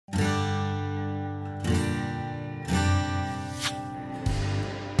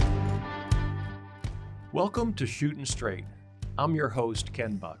Welcome to Shootin' Straight. I'm your host,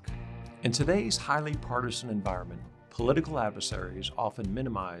 Ken Buck. In today's highly partisan environment, political adversaries often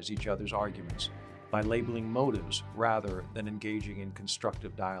minimize each other's arguments by labeling motives rather than engaging in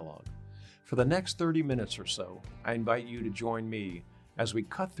constructive dialogue. For the next 30 minutes or so, I invite you to join me as we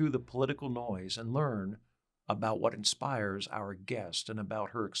cut through the political noise and learn about what inspires our guest and about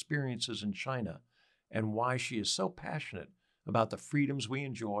her experiences in China and why she is so passionate about the freedoms we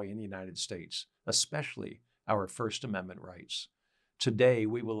enjoy in the United States, especially our First Amendment rights. Today,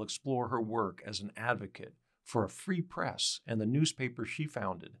 we will explore her work as an advocate for a free press and the newspaper she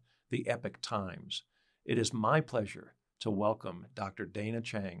founded, the Epoch Times. It is my pleasure to welcome Dr. Dana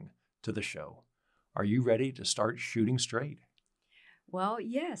Cheng to the show. Are you ready to start shooting straight? Well,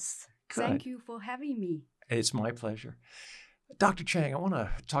 yes. Good. Thank you for having me. It's my pleasure. Dr. Cheng, I want to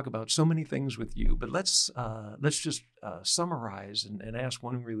talk about so many things with you, but let's just summarize and ask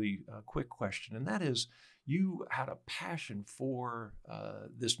one really quick question, and that is, you had a passion for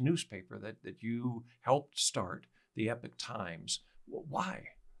this newspaper that you helped start, the Epoch Times. Why?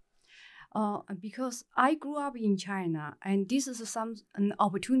 Because I grew up in China, and this is an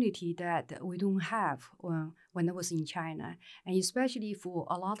opportunity that we don't have when I was in China, and especially for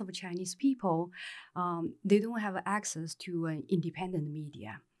a lot of Chinese people, they don't have access to independent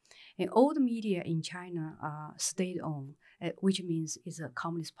media. And all the media in China are state-owned, which means it's a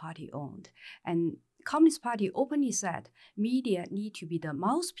Communist Party owned. And Communist Party openly said media need to be the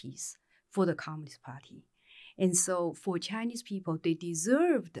mouthpiece for the Communist Party. And so for Chinese people, they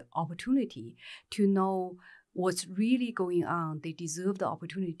deserve the opportunity to know what's really going on. They deserve the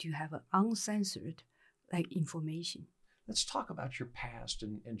opportunity to have uncensored information. Let's talk about your past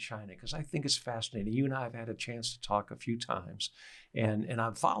in China, because I think it's fascinating. You and I have had a chance to talk a few times, and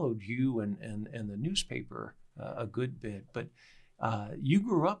I've followed you and the newspaper a good bit. But you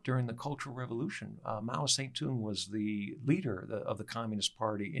grew up during the Cultural Revolution. Mao Zedong was the leader of the Communist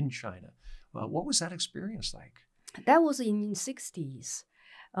Party in China. What was that experience like? That was in the 60s.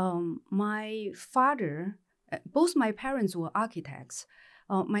 My father, both my parents were architects.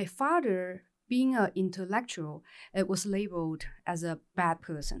 My father, being an intellectual, was labeled as a bad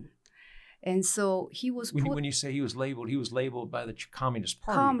person. And so he was when you say he was labeled by the Communist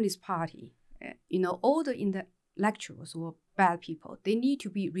Party. Communist Party. All the intellectuals were bad people. They need to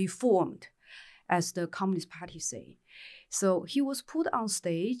be reformed, as the Communist Party say. So he was put on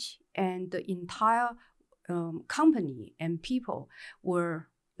stage, and the entire company and people were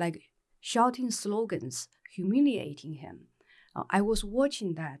shouting slogans, humiliating him. I was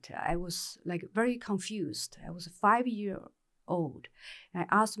watching that. I was very confused. I was 5 years old. I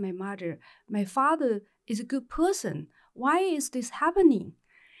asked my mother, my father is a good person. Why is this happening?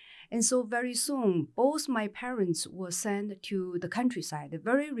 And so very soon, both my parents were sent to the countryside,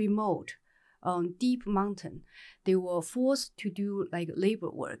 very remote, deep mountain. They were forced to do labor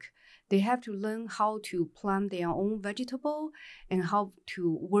work. They have to learn how to plant their own vegetable and how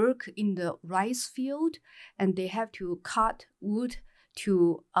to work in the rice field, and they have to cut wood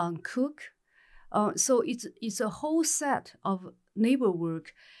to cook. So it's a whole set of labor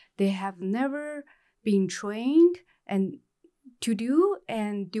work they have never been trained and to do,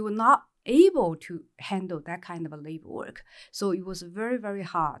 and they were not able to handle that kind of a labor work. So it was very, very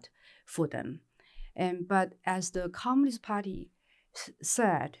hard for them. But as the Communist Party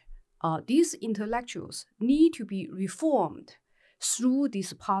said, these intellectuals need to be reformed through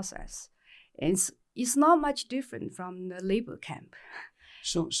this process. And it's not much different from the labor camp.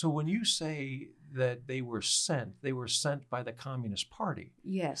 So when you say that they were sent by the Communist Party.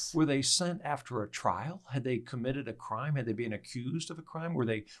 Yes. Were they sent after a trial? Had they committed a crime? Had they been accused of a crime? Were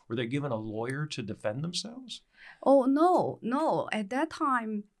they given a lawyer to defend themselves? Oh, no. At that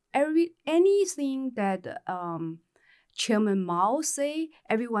time, anything that Chairman Mao say,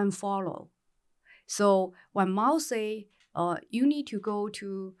 everyone follow. So when Mao say, you need to go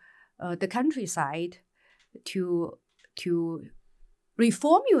to the countryside to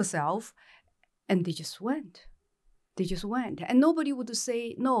reform yourself, and they just went. And nobody would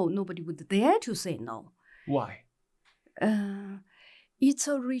say no. Nobody would dare to say no. Why? It's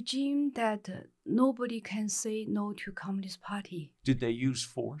a regime that nobody can say no to Communist Party. Did they use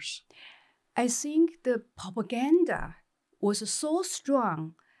force? I think the propaganda was so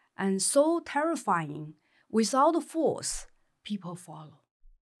strong and so terrifying. Without force, people follow.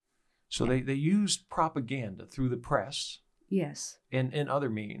 So they used propaganda through the press. Yes. And other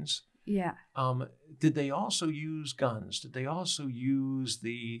means. Yeah. Did they also use guns? Did they also use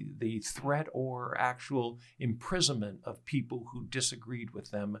the threat or actual imprisonment of people who disagreed with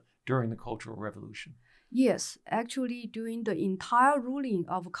them during the Cultural Revolution? Yes, actually during the entire ruling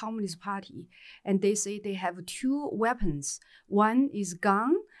of Communist Party, and they say they have two weapons. One is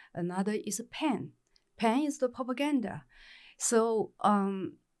gun, another is a pen. Pen is the propaganda. So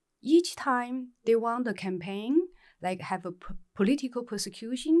each time they want the campaign, like have a political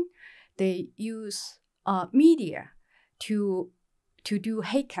persecution, they use media to do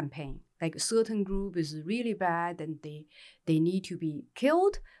hate campaign. Like a certain group is really bad and they need to be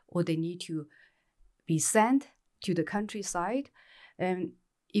killed, or they need to be sent to the countryside. And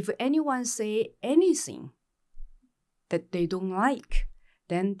if anyone say anything that they don't like,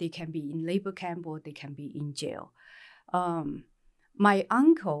 then they can be in labor camp or they can be in jail. My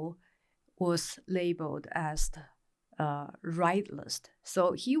uncle was labeled as the right list.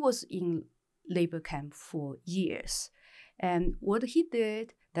 So he was in labor camp for years. And what he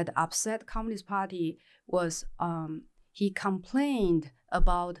did that upset Communist Party was he complained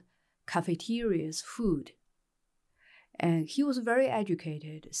about cafeteria's food. And he was very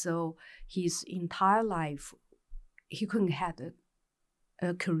educated, so his entire life, he couldn't have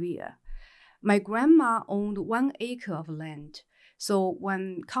a career. My grandma owned 1 acre of land. So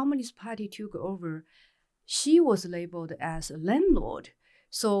when Communist Party took over, she was labeled as a landlord.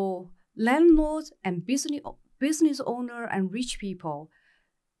 So landlords and business owner and rich people,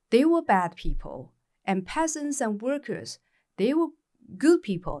 they were bad people. And peasants and workers, they were good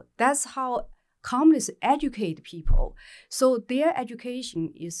people. That's how communists educate people. So their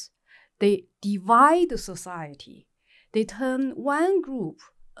education is they divide the society. They turn one group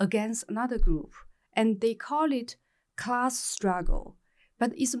against another group, and they call it class struggle.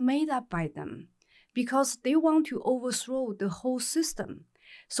 But it's made up by them because they want to overthrow the whole system.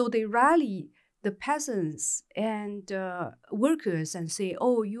 So they rally the peasants and workers and say,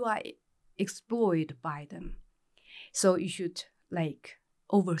 oh, you are exploited by them. So you should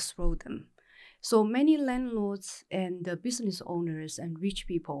overthrow them. So many landlords and business owners and rich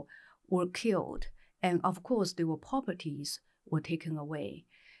people were killed. And of course, their properties were taken away.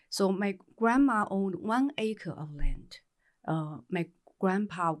 So my grandma owned 1 acre of land. My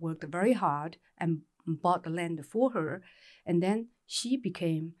grandpa worked very hard and bought the land for her. And then she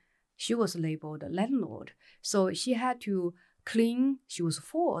was labeled a landlord. So she had to she was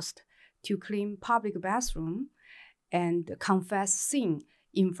forced to clean public bathroom and confess sin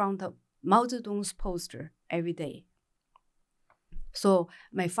in front of Mao Zedong's poster every day. So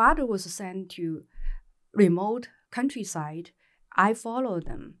my father was sent to remote countryside. I followed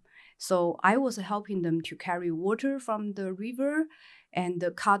them. So I was helping them to carry water from the river and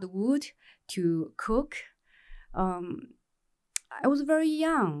cut wood to cook. I was very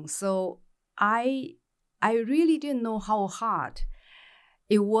young, so I really didn't know how hard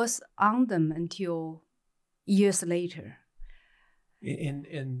it was on them until years later.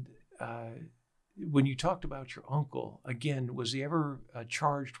 And when you talked about your uncle, again, was he ever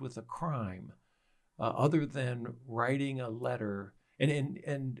charged with a crime other than writing a letter?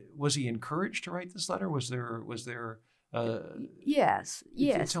 And was he encouraged to write this letter? Was there? Yes.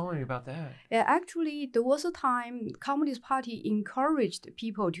 Tell me about that. Yeah, actually, there was a time Communist Party encouraged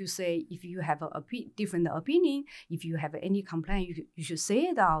people to say, if you have a different opinion, if you have any complaint, you should say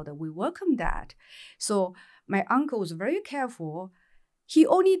it out. We welcome that. So my uncle was very careful. He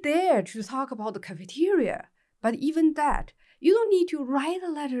only dared to talk about the cafeteria. But even that, you don't need to write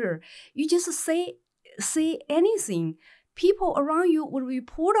a letter. You just say anything. People around you will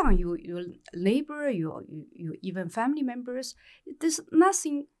report on you, your neighbor, your even family members. There's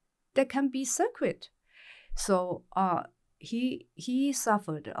nothing that can be secret. So he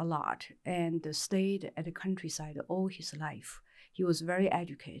suffered a lot and stayed at the countryside all his life. He was very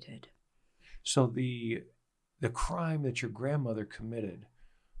educated. So the crime that your grandmother committed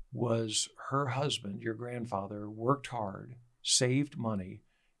was her husband, your grandfather, worked hard, saved money,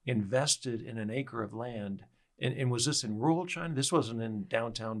 invested in an acre of land. And was this in rural China? This wasn't in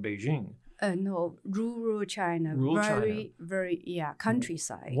downtown Beijing. No, rural China. Very,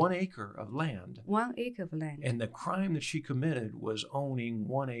 countryside. 1 acre of land. 1 acre of land. And the crime that she committed was owning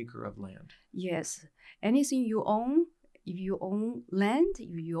 1 acre of land. Yes. Anything you own, if you own land,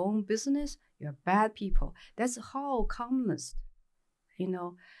 if you own business, you're bad people. That's how communists,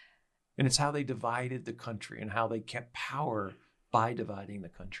 And it's how they divided the country and how they kept power by dividing the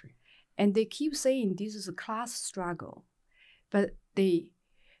country. And they keep saying this is a class struggle, but they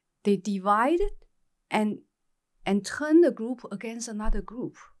divided and turned a group against another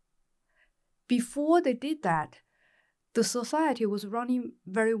group. Before they did that, the society was running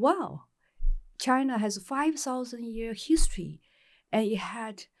very well. China has 5,000-year history, and it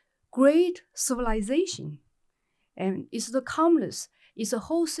had great civilization. And it's the communists It's a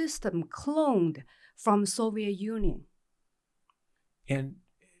whole system cloned from Soviet Union. And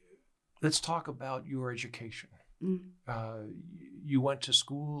let's talk about your education. You went to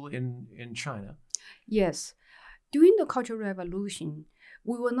school in China. Yes. During the Cultural Revolution,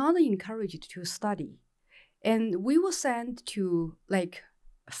 we were not encouraged to study. And we were sent to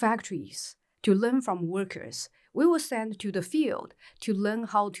factories to learn from workers. We were sent to the field to learn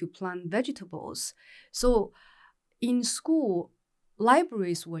how to plant vegetables. So in school,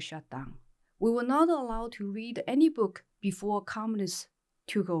 libraries were shut down. We were not allowed to read any book before communists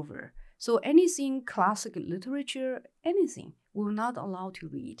took over. So anything, classic literature, anything, we were not allowed to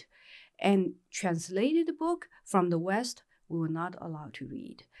read. And translated book from the West, we were not allowed to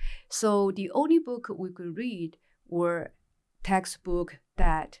read. So the only book we could read were textbook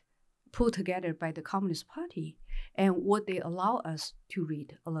that put together by the Communist Party and what they allow us to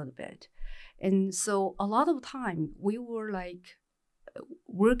read a little bit. And so a lot of time we were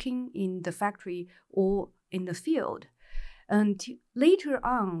working in the factory or in the field. And later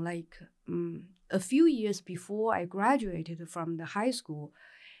on, a few years before I graduated from the high school,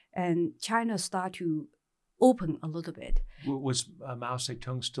 and China started to open a little bit. Was Mao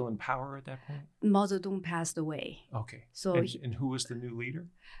Zedong still in power at that point? Mao Zedong passed away. Okay. So and who was the new leader?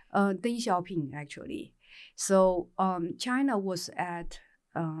 Deng Xiaoping, actually. So China was at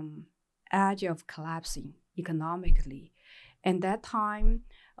edge of collapsing economically. And that time,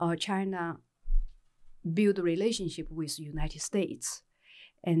 China built a relationship with the United States.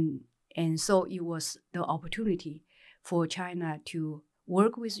 And so it was the opportunity for China to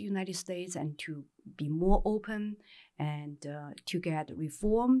work with the United States and to be more open and to get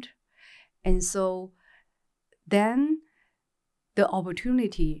reformed. And so then the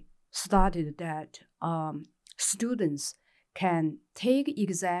opportunity started that students can take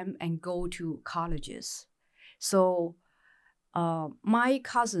exam and go to colleges. So my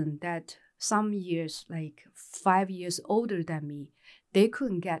cousin that some years, 5 years older than me, they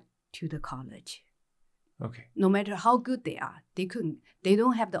couldn't get to the college. Okay. No matter how good they are, they couldn't. They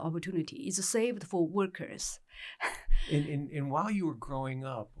don't have the opportunity. It's saved for workers. And while you were growing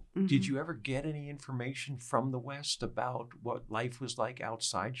up, did you ever get any information from the West about what life was like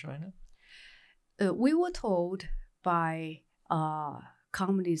outside China? We were told by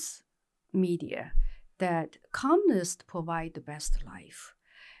communist media that communists provide the best life.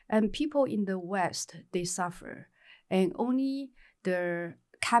 And people in the West, they suffer. And only the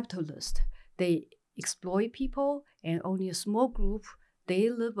capitalists, they exploit people, and only a small group, they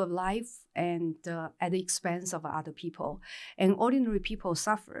live a life and at the expense of other people. And ordinary people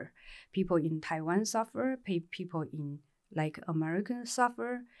suffer. People in Taiwan suffer. People in America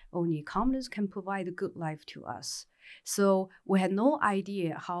suffer. Only communists can provide a good life to us. So we had no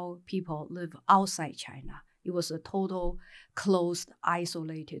idea how people live outside China. It was a total closed,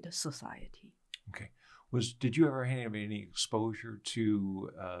 isolated society. Okay. Did you ever have any exposure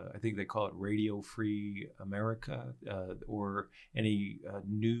to, I think they call it Radio Free America, or any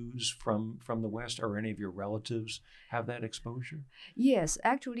news from the West, or any of your relatives have that exposure? Yes,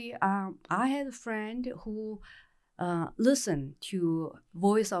 actually, I had a friend who listened to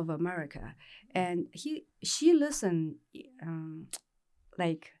Voice of America, and she listened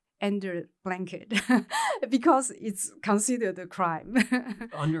under blanket because it's considered a crime.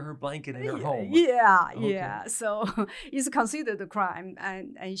 Under her blanket in her home? Yeah, okay. Yeah. So it's considered a crime,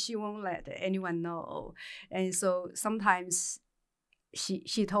 and she won't let anyone know. And so sometimes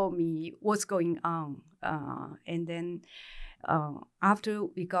she told me what's going on. And then after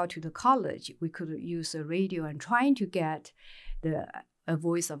we got to the college, we could use a radio and trying to get a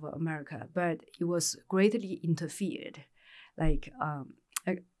Voice of America, but it was greatly interfered.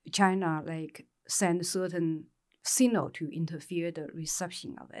 China send certain signal to interfere the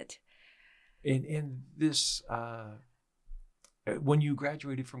reception of it. And this, when you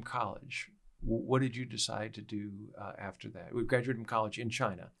graduated from college, what did you decide to do after that? We graduated from college in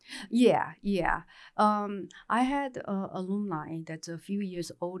China. Yeah. I had an alumni that's a few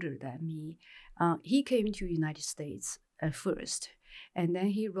years older than me. He came to the United States at first, and then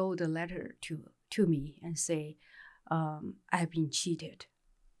he wrote a letter to me and say, I've been cheated.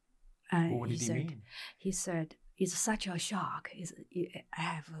 What did he mean? He said, it's such a shock. I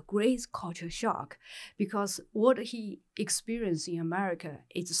have a great culture shock because what he experienced in America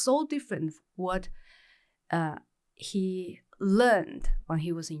is so different from what he learned when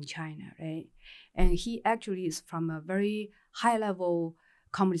he was in China, right? And he actually is from a very high-level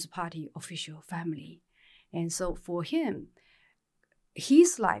Communist Party official family. And so for him,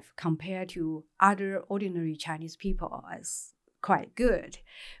 his life compared to other ordinary Chinese people as quite good.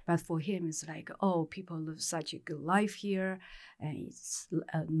 But for him, it's like, oh, people live such a good life here, and it's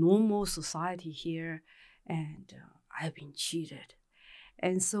a normal society here, and I've been cheated.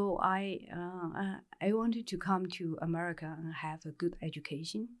 And so I wanted to come to America and have a good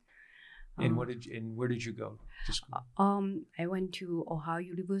education. And where did you go to school? I went to Ohio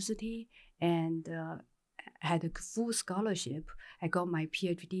University and had a full scholarship. I got my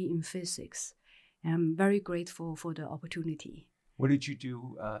PhD in physics. And I'm very grateful for the opportunity. What did you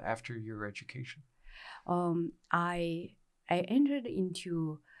do after your education? I entered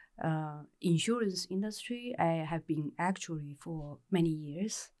into insurance industry. I have been actually for many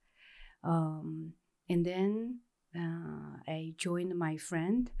years. And then I joined my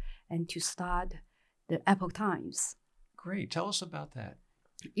friend and to start the Epoch Times. Great. Tell us about that.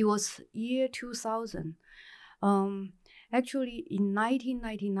 It was year 2000. Actually, in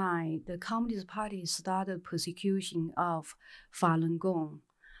 1999, the Communist Party started persecution of Falun Gong.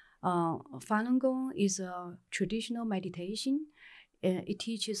 Falun Gong is a traditional meditation. It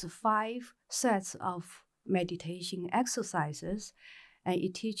teaches 5 sets of meditation exercises, and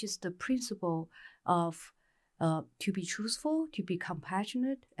it teaches the principle of to be truthful, to be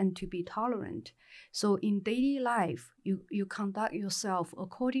compassionate, and to be tolerant. So in daily life, you conduct yourself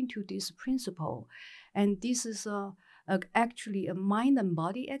according to this principle. And this is actually a mind and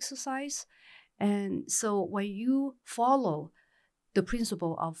body exercise. And so when you follow the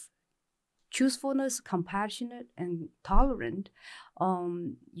principle of truthfulness, compassionate, and tolerant,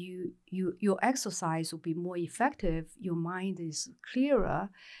 your exercise will be more effective. Your mind is clearer.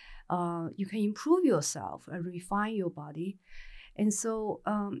 You can improve yourself and refine your body. And so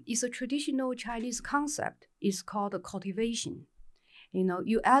it's a traditional Chinese concept. It's called cultivation.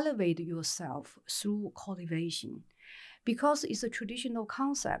 You elevate yourself through cultivation. Because it's a traditional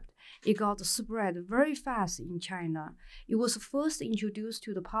concept, it got spread very fast in China. It was first introduced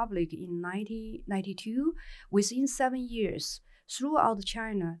to the public in 1992. Within 7 years, throughout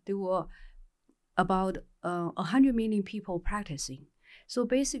China, there were about 100 million people practicing. So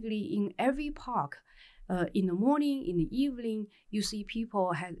basically, in every park, in the morning, in the evening, you see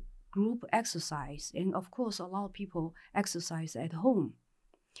people had group exercise. And of course, a lot of people exercise at home.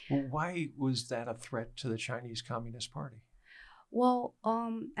 Well, why was that a threat to the Chinese Communist Party? Well,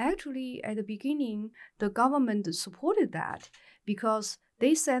 actually, at the beginning, the government supported that because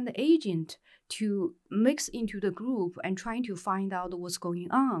they sent an agent to mix into the group and trying to find out what's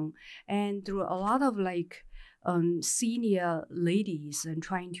going on. And there were a lot of senior ladies and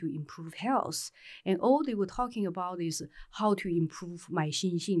trying to improve health. And all they were talking about is how to improve my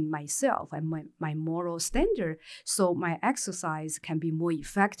xinxin, myself, and my moral standard so my exercise can be more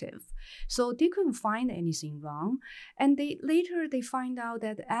effective. So they couldn't find anything wrong. And later they find out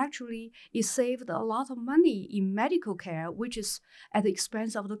that actually it saved a lot of money in medical care, which is at the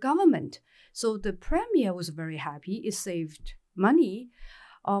expense of the government. So the premier was very happy. It saved money.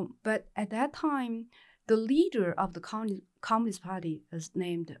 But at that time, the leader of the Communist Party is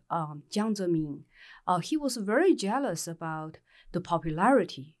named Jiang Zemin. He was very jealous about the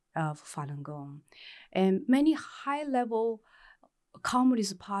popularity of Falun Gong. And many high-level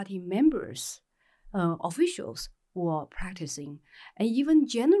Communist Party members, officials, were practicing. And even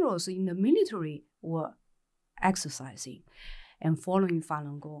generals in the military were exercising and following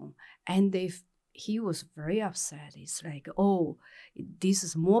Falun Gong. And he was very upset. It's like, oh, this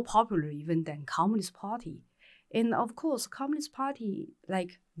is more popular even than Communist Party. And of course, Communist Party,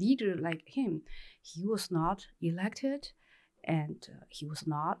 leader like him, he was not elected and he was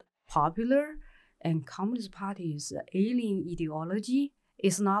not popular. And Communist Party is an alien ideology.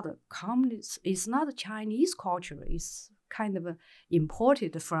 It's not a communist, it's not a Chinese culture. It's kind of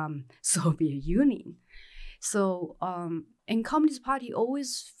imported from Soviet Union. So, and Communist Party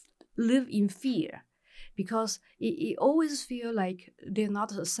always live in fear because it always feel like they're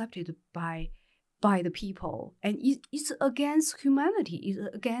not accepted by the people. And it's against humanity,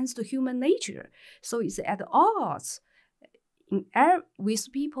 it's against the human nature. So it's at odds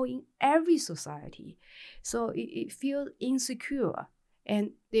with people in every society. So it feels insecure.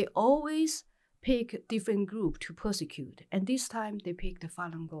 And they always pick different group to persecute. And this time they picked the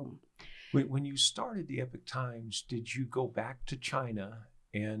Falun Gong. When you started the Epoch Times, did you go back to China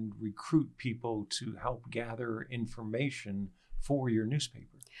and recruit people to help gather information for your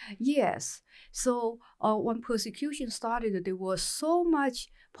newspaper? Yes. So when persecution started, there was so much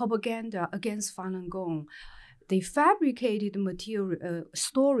propaganda against Falun Gong. They fabricated material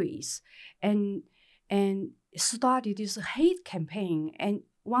stories and started this hate campaign and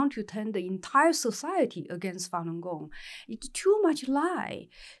want to turn the entire society against Falun Gong. It's too much lie.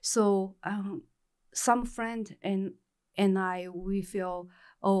 So some friend and and we feel,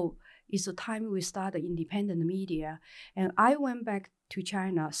 oh, it's the time we start independent media. And I went back to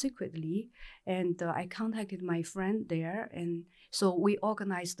China secretly, and I contacted my friend there, and so we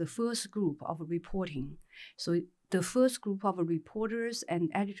organized the first group of reporting. So the first group of reporters and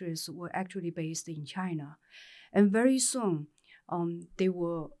editors were actually based in China, and very soon they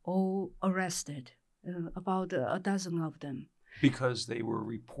were all arrested, about a dozen of them. Because they were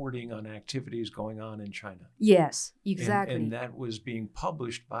reporting on activities going on in China. Yes, exactly. And that was being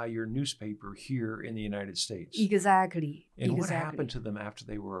published by your newspaper here in the United States. Exactly. And what happened to them after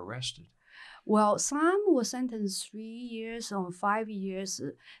they were arrested? Well, some were sentenced 3 years or 5 years.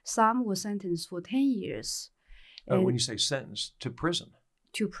 Some were sentenced for 10 years. When you say sentenced, to prison?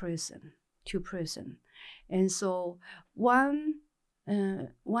 To prison. And so one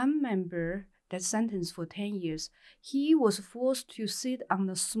member that sentenced for 10 years, he was forced to sit on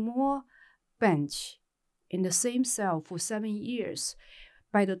a small bench in the same cell for 7 years.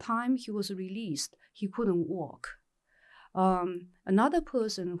 By the time he was released, he couldn't walk. Another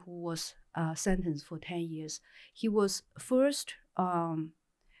person who was sentenced for 10 years, he was first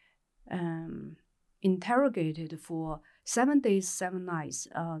interrogated for 7 days, 7 nights.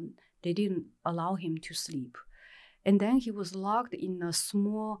 They didn't allow him to sleep. And then he was locked in a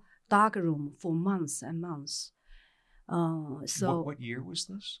small dark room for months and months. What year was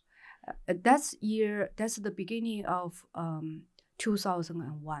this? That's the beginning of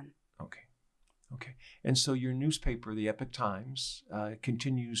 2001. Okay. And so your newspaper, the Epoch Times,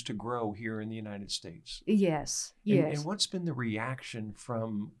 continues to grow here in the United States. Yes. And what's been the reaction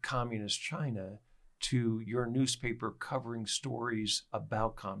from Communist China to your newspaper covering stories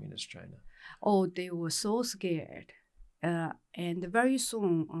about Communist China? Oh, they were so scared. And very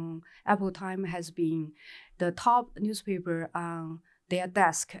soon, Epoch Times has been the top newspaper on their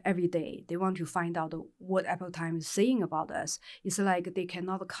desk every day. They want to find out what Epoch Times is saying about us. It's like they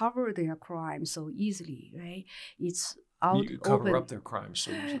cannot cover their crime so easily, right? It's out You cover open. up their crimes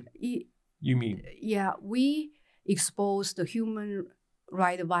so easily. You mean? Yeah, we expose the human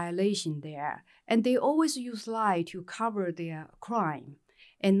right violation there, and they always use lie to cover their crime.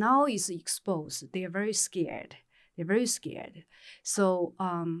 And now it's exposed. They are very scared. They're very scared. So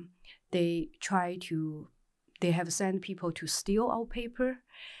they have sent people to steal our paper.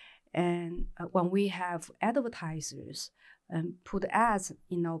 And when we have advertisers put ads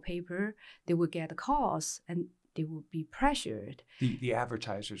in our paper, they will get calls and they will be pressured. The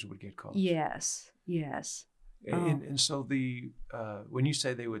advertisers would get calls? Yes. And so when you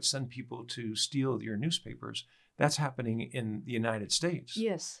say they would send people to steal your newspapers, that's happening in the United States.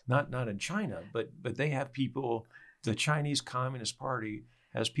 Yes. Not in China, but they have people, the Chinese Communist Party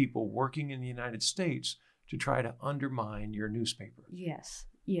has people working in the United States to try to undermine your newspaper. Yes.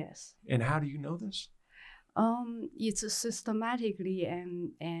 And how do you know this? It's systematically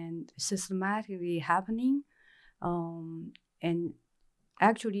happening. And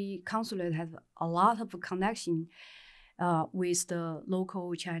actually, consulate has a lot of connection with the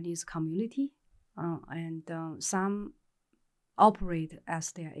local Chinese community. And some operate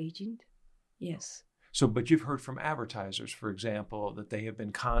as their agent. Yes. So, but you've heard from advertisers, for example, that they have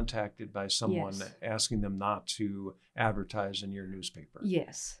been contacted by someone asking them not to advertise in your newspaper.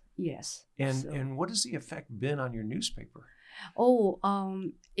 Yes. And what has the effect been on your newspaper?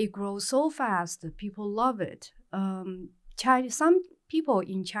 It grows so fast. People love it. Some people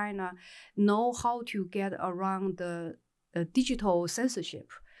in China know how to get around the digital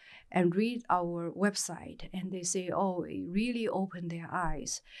censorship and read our website, and they say, oh, it really opened their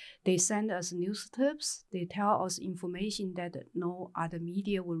eyes. They send us news tips. They tell us information that no other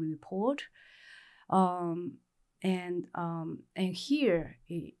media will report. And here,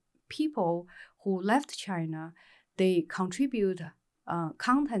 people who left China, they contribute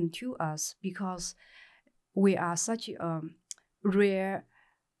content to us because we are such a rare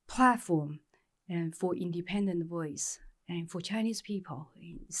platform and for independent voice. And for Chinese people,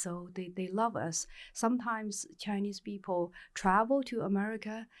 so they love us. Sometimes Chinese people travel to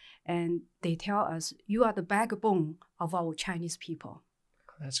America and they tell us, you are the backbone of our Chinese people.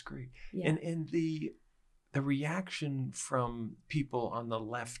 That's great. Yeah. And the reaction from people on the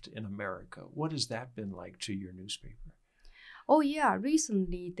left in America, what has that been like to your newspaper? Oh yeah,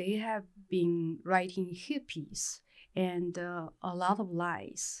 recently they have been writing hit pieces and a lot of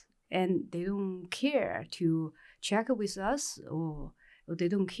lies. And they don't care to check with us, or they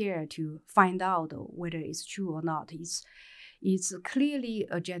don't care to find out whether it's true or not. It's clearly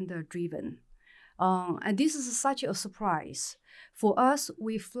agenda-driven. And this is such a surprise. For us,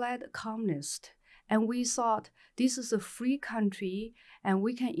 we fled communist, and we thought this is a free country, and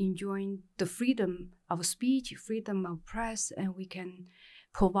we can enjoy the freedom of speech, freedom of press, and we can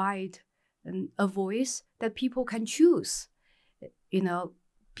provide a voice that people can choose.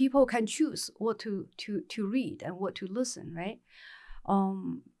 People can choose what to read and what to listen, right?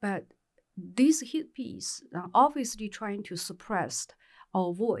 But this hit piece obviously trying to suppress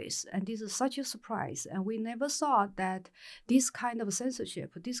our voice, and this is such a surprise. And we never thought that this kind of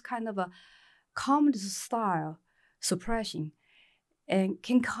censorship, this kind of a communist style suppression, and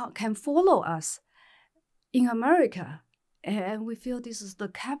can follow us in America. And we feel this is the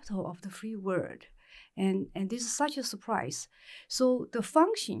capital of the free world. And this is such a surprise. So the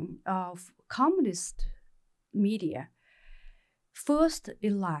function of communist media, first,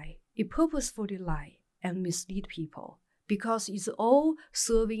 it purposefully lie and mislead people because it's all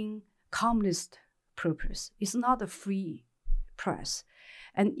serving communist purpose. It's not a free press.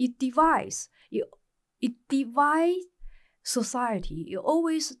 And it divides society. It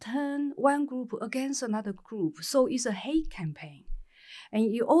always turn one group against another group. So it's a hate campaign.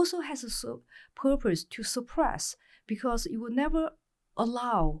 And it also has a purpose to suppress because it will never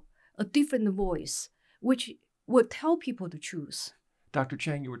allow a different voice, which would tell people the truth. Dr.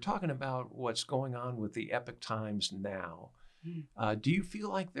 Cheng, you were talking about what's going on with the Epoch Times now. Do you feel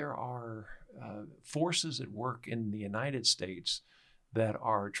like there are forces at work in the United States that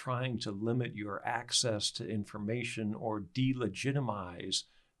are trying to limit your access to information or delegitimize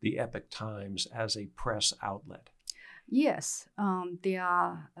the Epoch Times as a press outlet? Yes, there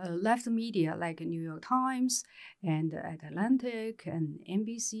are left media like New York Times and Atlantic and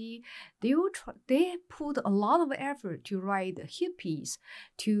NBC. They put a lot of effort to write a hit piece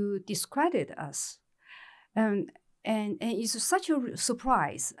to discredit us, and it's such a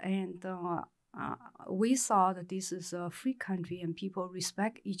surprise. And we saw that this is a free country and people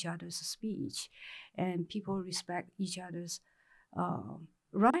respect each other's speech, and people respect each other's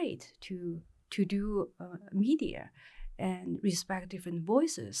right to do media and respect different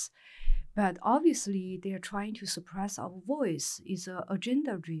voices. But obviously, they're trying to suppress our voice. It's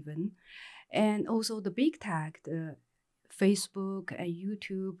agenda-driven. And also the big tech, the Facebook and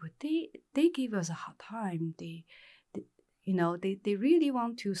YouTube, they give us a hard time. They really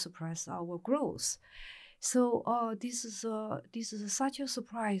want to suppress our growth. So this is such a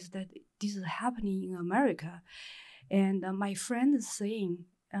surprise that this is happening in America. And my friend is saying,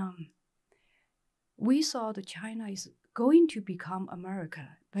 we thought that China is going to become America,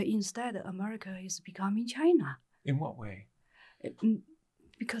 but instead America is becoming China. In what way?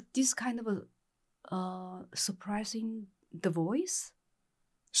 Because this kind of suppressing the voice.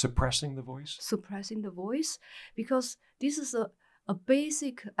 Suppressing the voice? Suppressing the voice, because this is a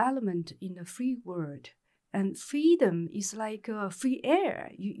basic element in the free world. And freedom is like free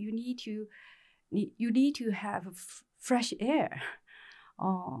air. You need to have fresh air.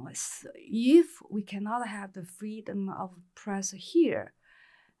 So if we cannot have the freedom of press here,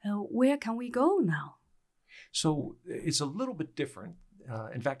 where can we go now? So it's a little bit different.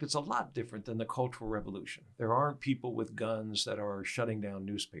 In fact, it's a lot different than the Cultural Revolution. There aren't people with guns that are shutting down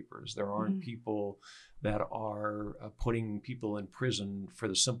newspapers. There aren't people that are putting people in prison for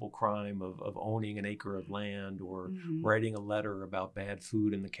the simple crime of owning an acre of land or writing a letter about bad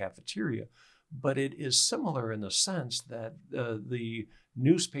food in the cafeteria. But it is similar in the sense that the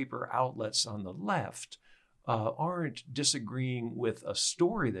newspaper outlets on the left aren't disagreeing with a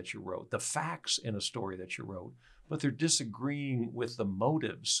story that you wrote, the facts in a story that you wrote, but they're disagreeing with the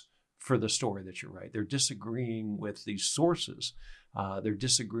motives for the story that you write. They're disagreeing with the sources. They're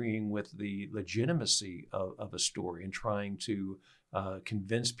disagreeing with the legitimacy of a story and trying to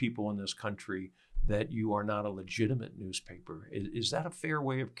convince people in this country that you are not a legitimate newspaper. Is that a fair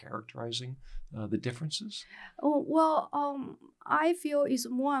way of characterizing the differences? Oh, well, I feel it's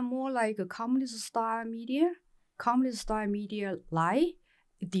more and more like a communist-style media. Communist-style media lie,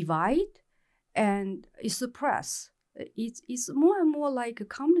 divide, and suppress. It's more and more like a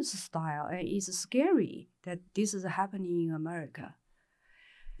communist style, and it's scary that this is happening in America.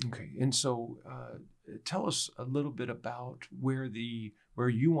 Okay, and so tell us a little bit about where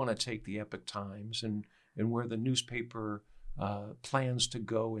you want to take the Epoch Times and where the newspaper plans to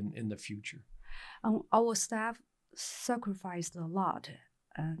go in the future. Our staff sacrificed a lot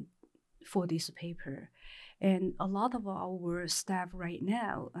for this paper, and a lot of our staff right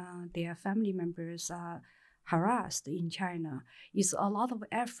now, their family members are harassed in China. It's a lot of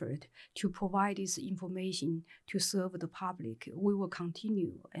effort to provide this information to serve the public. We will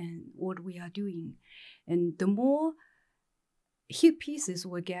continue and what we are doing. And the more hit pieces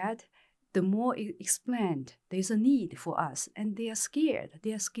we get, the more it explained there's a need for us. And they are scared.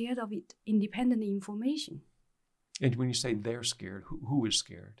 They are scared of it, independent information. And when you say they're scared, who is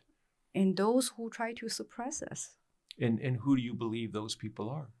scared? and those who try to suppress us. And who do you believe those people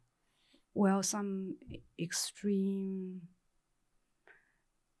are? Well, some extreme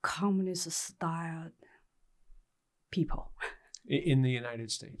communist style people. In the United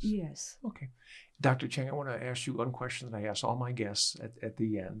States? Yes. Okay. Dr. Cheng, I want to ask you one question that I ask all my guests at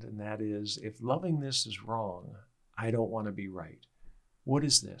the end, and that is, if loving this is wrong, I don't want to be right. What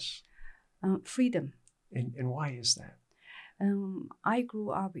is this? Freedom. And why is that? I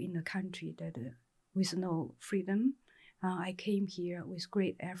grew up in a country that with no freedom. I came here with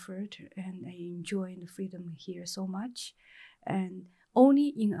great effort, and I enjoy the freedom here so much. And only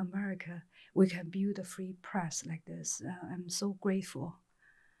in America we can build a free press like this. I'm so grateful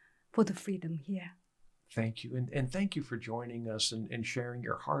for the freedom here. Thank you. And thank you for joining us and sharing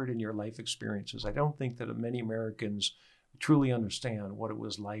your heart and your life experiences. I don't think that many Americans truly understand what it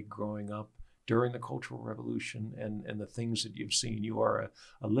was like growing up during the Cultural Revolution and the things that you've seen. You are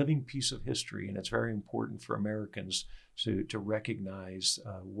a living piece of history, and it's very important for Americans to recognize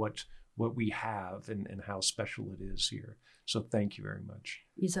what we have and how special it is here. So thank you very much.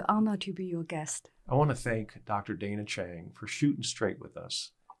 It's an honor to be your guest. I want to thank Dr. Dana Cheng for shooting straight with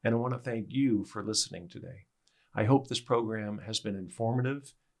us. And I want to thank you for listening today. I hope this program has been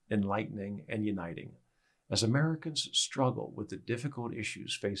informative, enlightening, and uniting. As Americans struggle with the difficult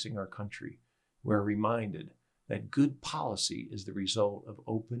issues facing our country, we're reminded that good policy is the result of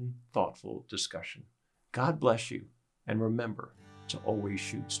open, thoughtful discussion. God bless you, and remember to always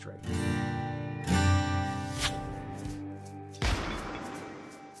shoot straight.